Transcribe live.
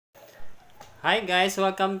Hi guys,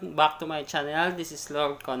 welcome back to my channel. This is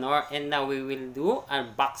Lord Connor and now we will do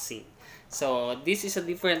unboxing. So this is a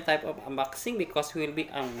different type of unboxing because we will be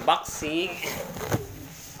unboxing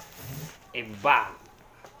a bag.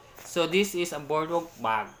 So this is a boardwalk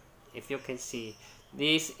bag. If you can see,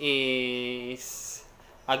 this is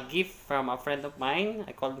a gift from a friend of mine.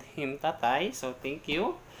 I called him Tatay, so thank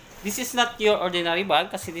you. This is not your ordinary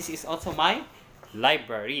bag kasi this is also my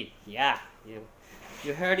library. Yeah,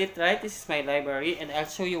 you heard it right. This is my library and I'll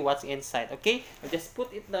show you what's inside. Okay, I'll just put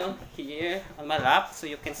it down here on my lap so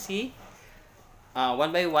you can see one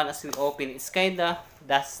by one as we open. It's kinda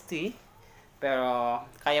dusty pero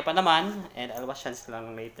kaya pa naman and I'll wash hands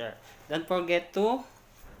lang later. Don't forget to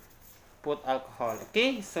put alcohol.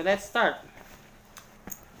 Okay, so let's start.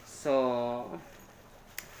 So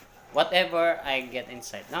whatever I get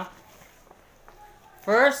inside now.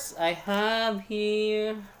 First, I have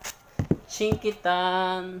here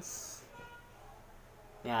Chinkitans.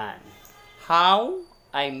 Yan. How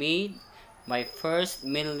I made my first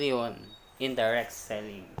million in direct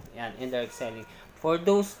selling. Yan, in direct selling. For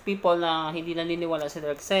those people na hindi naniniwala sa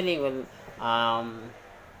direct selling, well,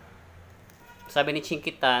 sabi ni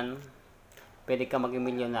Chinkitan, pwede ka maging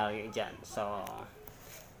milyonaryo dyan. So,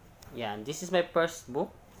 yan. This is my first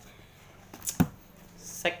book.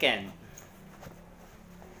 Second,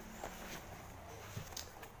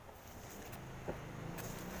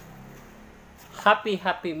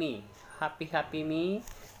 Happy Me. Happy Me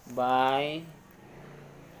by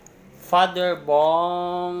Father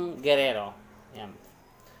Bong Guerrero. Yan.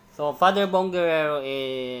 So, Father Bong Guerrero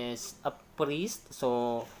is a priest.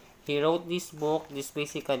 So, he wrote this book. This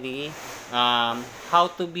basically, how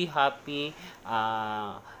to be happy.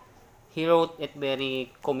 He wrote it very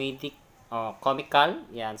comical.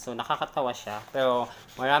 Yan. So, nakakatawa siya. Pero,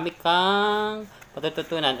 marami kang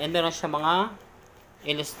patututunan. And meron siya mga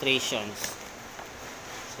illustrations.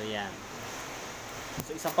 So, yan.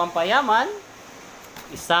 So, isang pampayaman,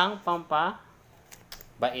 isang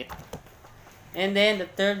pampabait. And then, the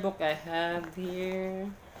third book I have here,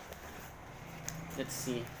 let's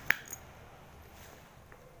see.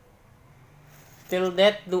 Till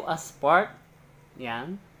Death Do Us Part.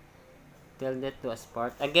 Yan. Till Death Do Us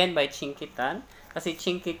Part. Again, by Chinkitan. Kasi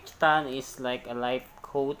Chinkitan is like a life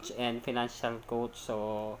coach and financial coach.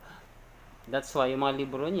 So, that's why yung mga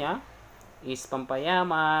libro niya is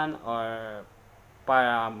pampayaman or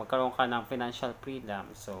para magkaroon ka ng financial freedom.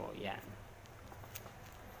 So, yan.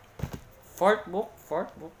 Fourth book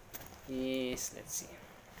is, let's see.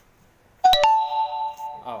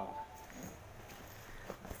 Oh.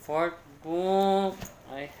 Fourth book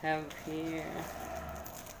I have here.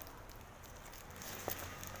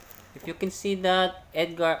 If you can see that,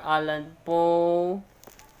 Edgar Allan Poe,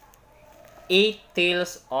 8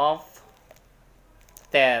 Tales of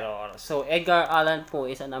Terror. So, Edgar Allan Poe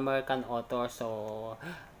is an American author. So,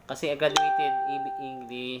 kasi I graduated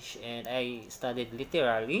English and I studied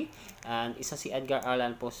literary. And isa si Edgar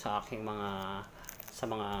Allan Poe sa aking sa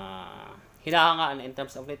mga hinahangaan in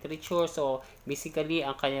terms of literature. So, basically,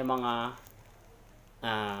 ang kanya mga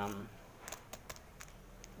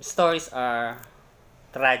stories are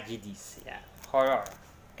tragedies. Yeah. Horror.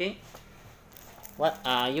 Okay?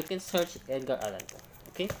 You can search Edgar Allan Poe.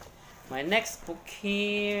 Okay? My next book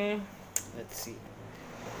here, let's see.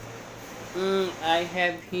 I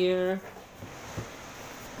have here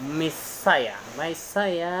Messiah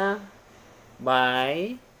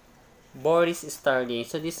by Boris Starling.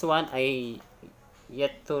 So this one I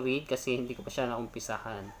yet to read kasi hindi ko pa siya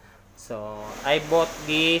naumpisahan. So I bought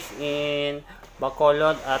this in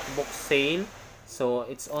Bacolod at book sale. So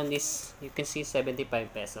it's only, you can see,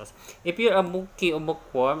 75 pesos. If you're a bookie or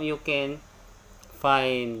bookworm, you can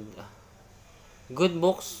find good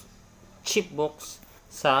books, cheap books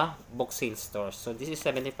sa book sale stores. So this is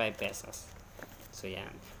 75 pesos. So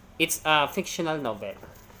yan. It's a fictional novel.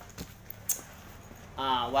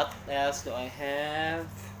 What else do I have?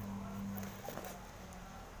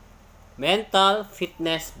 Mental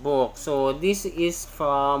fitness book. So this is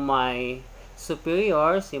from my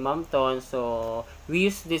superior, si Ma'am Ton. So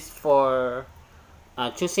we use this for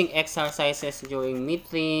choosing exercises during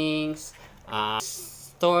meetings,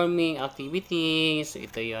 storming activities. So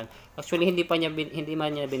ito 'yon. Actually hindi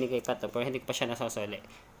man niya binigay pa to, pero hindi pa siya nasasoli.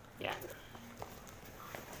 Yan.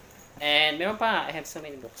 And meron pa, I have so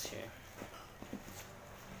many books here.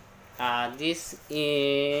 This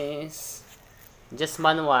is just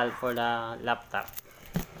manual for the laptop.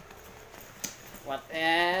 What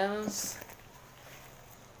else?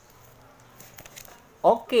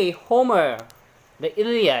 Okay, Homer. The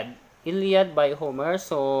Iliad by Homer.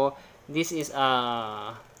 So this is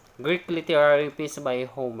a Greek literary piece by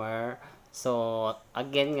Homer. So,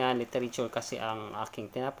 again nga, literature kasi ang aking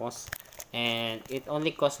tinapos. And it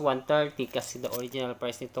only cost 130 kasi the original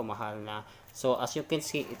price nito mahal na. So, as you can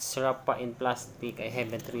see, it's wrapped pa in plastic. I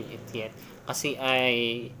haven't read it yet. Kasi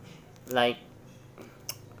I like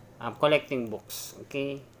collecting books.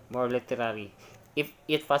 Okay? More literary. If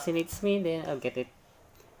it fascinates me, then I'll get it.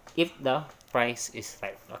 If the price is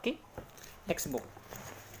right. Okay? Next book.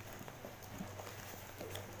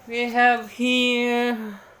 We have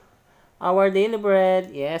here our daily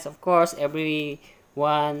bread. Yes, of course,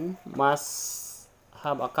 everyone must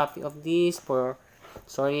have a copy of this for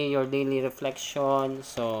your daily reflection.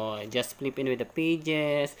 So just flip in with the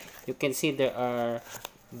pages. You can see there are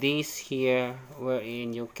these here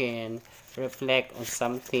wherein you can reflect on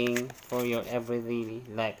something for your everyday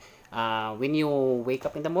life. When you wake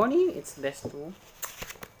up in the morning, it's best to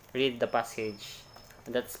read the passage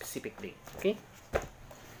on that specific day. Okay?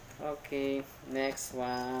 Okay, next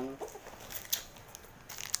one.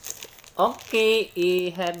 Okay,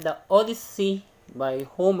 we have the Odyssey by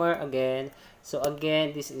Homer again. So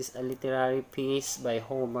again, this is a literary piece by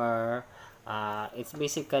Homer. It's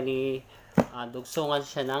basically dugsungan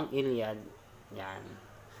siya ng Iliad. Yan.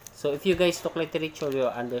 So if you guys took literature,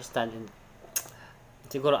 you'll understand and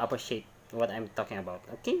siguro appreciate what I'm talking about.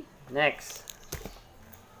 Okay, next.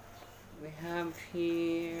 We have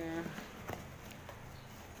here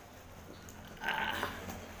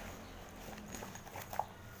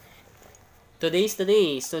Today's the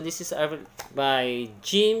Day. So this is by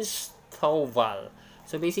James Toval.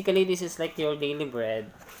 So basically this is like your daily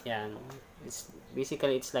bread. Yan. It's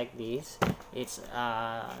like this. It's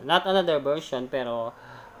not another version pero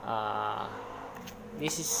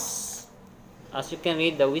this is, as you can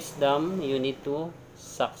read, the wisdom you need to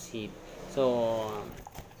succeed. So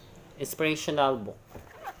inspirational book.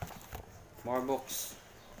 More books.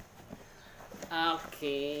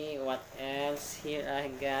 Okay, what else here I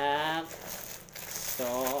got?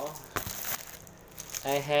 So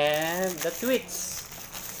I have the tweets.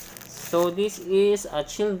 So this is a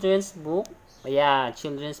children's book. Yeah,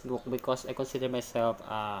 children's book because I consider myself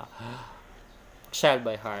a child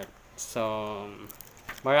by heart. So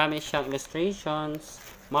marami siyang illustrations,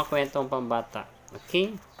 mga kwentong pambata.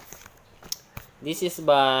 Okay? This is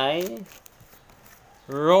by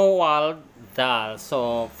Roald Dahl.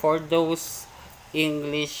 So for those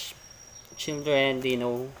English children, they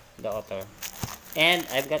know the author. And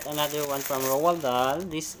I've got another one from Roald Dahl.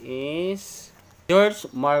 This is George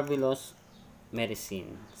Marvelous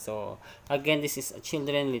Medicine. So again, this is a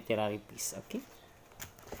children literary piece. Okay,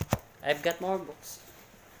 I've got more books.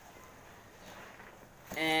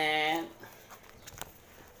 And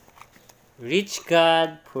Rich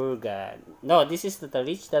God, Poor God. No, this is not a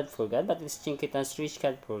Rich Dad, Poor God, but it's Chinkitan's Rich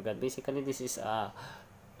God, Poor God. Basically, this is a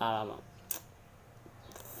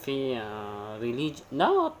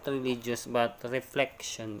not religious but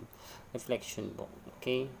reflection book.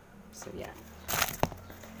 Okay, so yeah,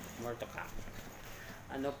 more to come.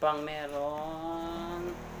 Ano pang meron?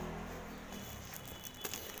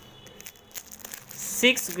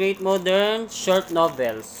 6 great modern short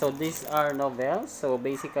novels. So these are novels. So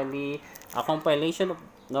basically a compilation of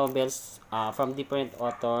novels from different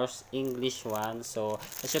authors, English one. So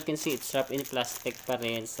as you can see, it's wrapped in plastic pa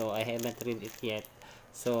rin. So I haven't read it yet.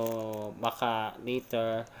 So, baka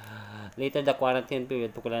later the quarantine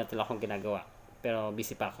period, pagkulan natin akong ginagawa. Pero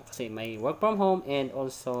busy pa ako kasi may work from home and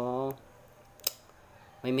also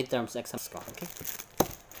may midterms exams ko. Okay?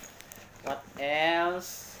 What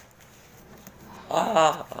else?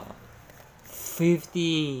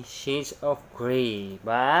 50 Shades of Grey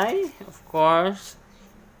by, of course,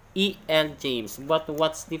 E.L. James. But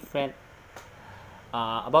what's different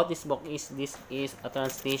about this book is this is a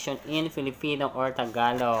translation in Filipino or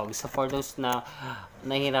Tagalog. So for those na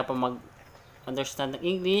nahihirapan mag-understand ng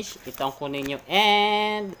English, ito ang kunin nyo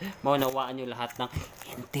and maunawaan nyo lahat ng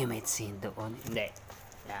intimate scene doon. Hindi.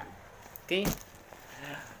 Yan. Okay?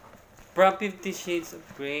 From 50 Shades of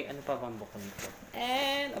Grey, ano pa bang book nito?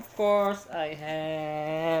 And of course, I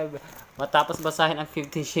have matapos basahin ang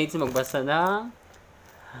 50 Shades, magbasa ng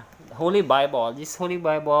Holy Bible. This Holy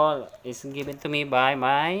Bible is given to me by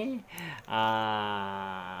my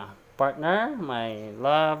partner, my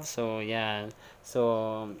love. So, yeah.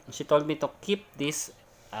 So, she told me to keep this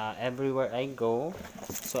everywhere I go.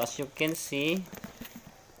 So, as you can see,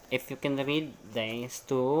 if you can read this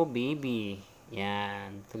to baby.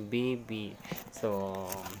 Yan, to baby. So,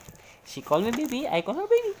 she called me baby, I call her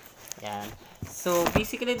baby. Yan. So,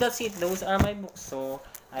 basically, that's it. Those are my books. So,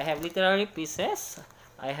 I have literary pieces.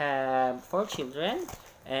 I have 4 children,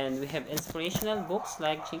 and we have inspirational books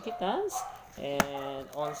like Chinkitans, and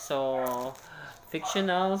also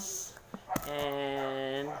fictionals,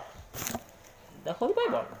 and the Holy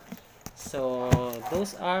Bible. So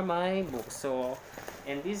those are my books. So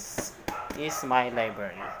and this is my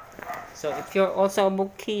library. So if you're also a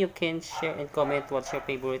bookie, you can share and comment what's your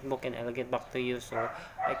favorite book, and I'll get back to you so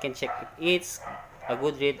I can check if it's a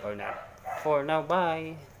good read or not. For now,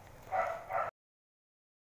 bye.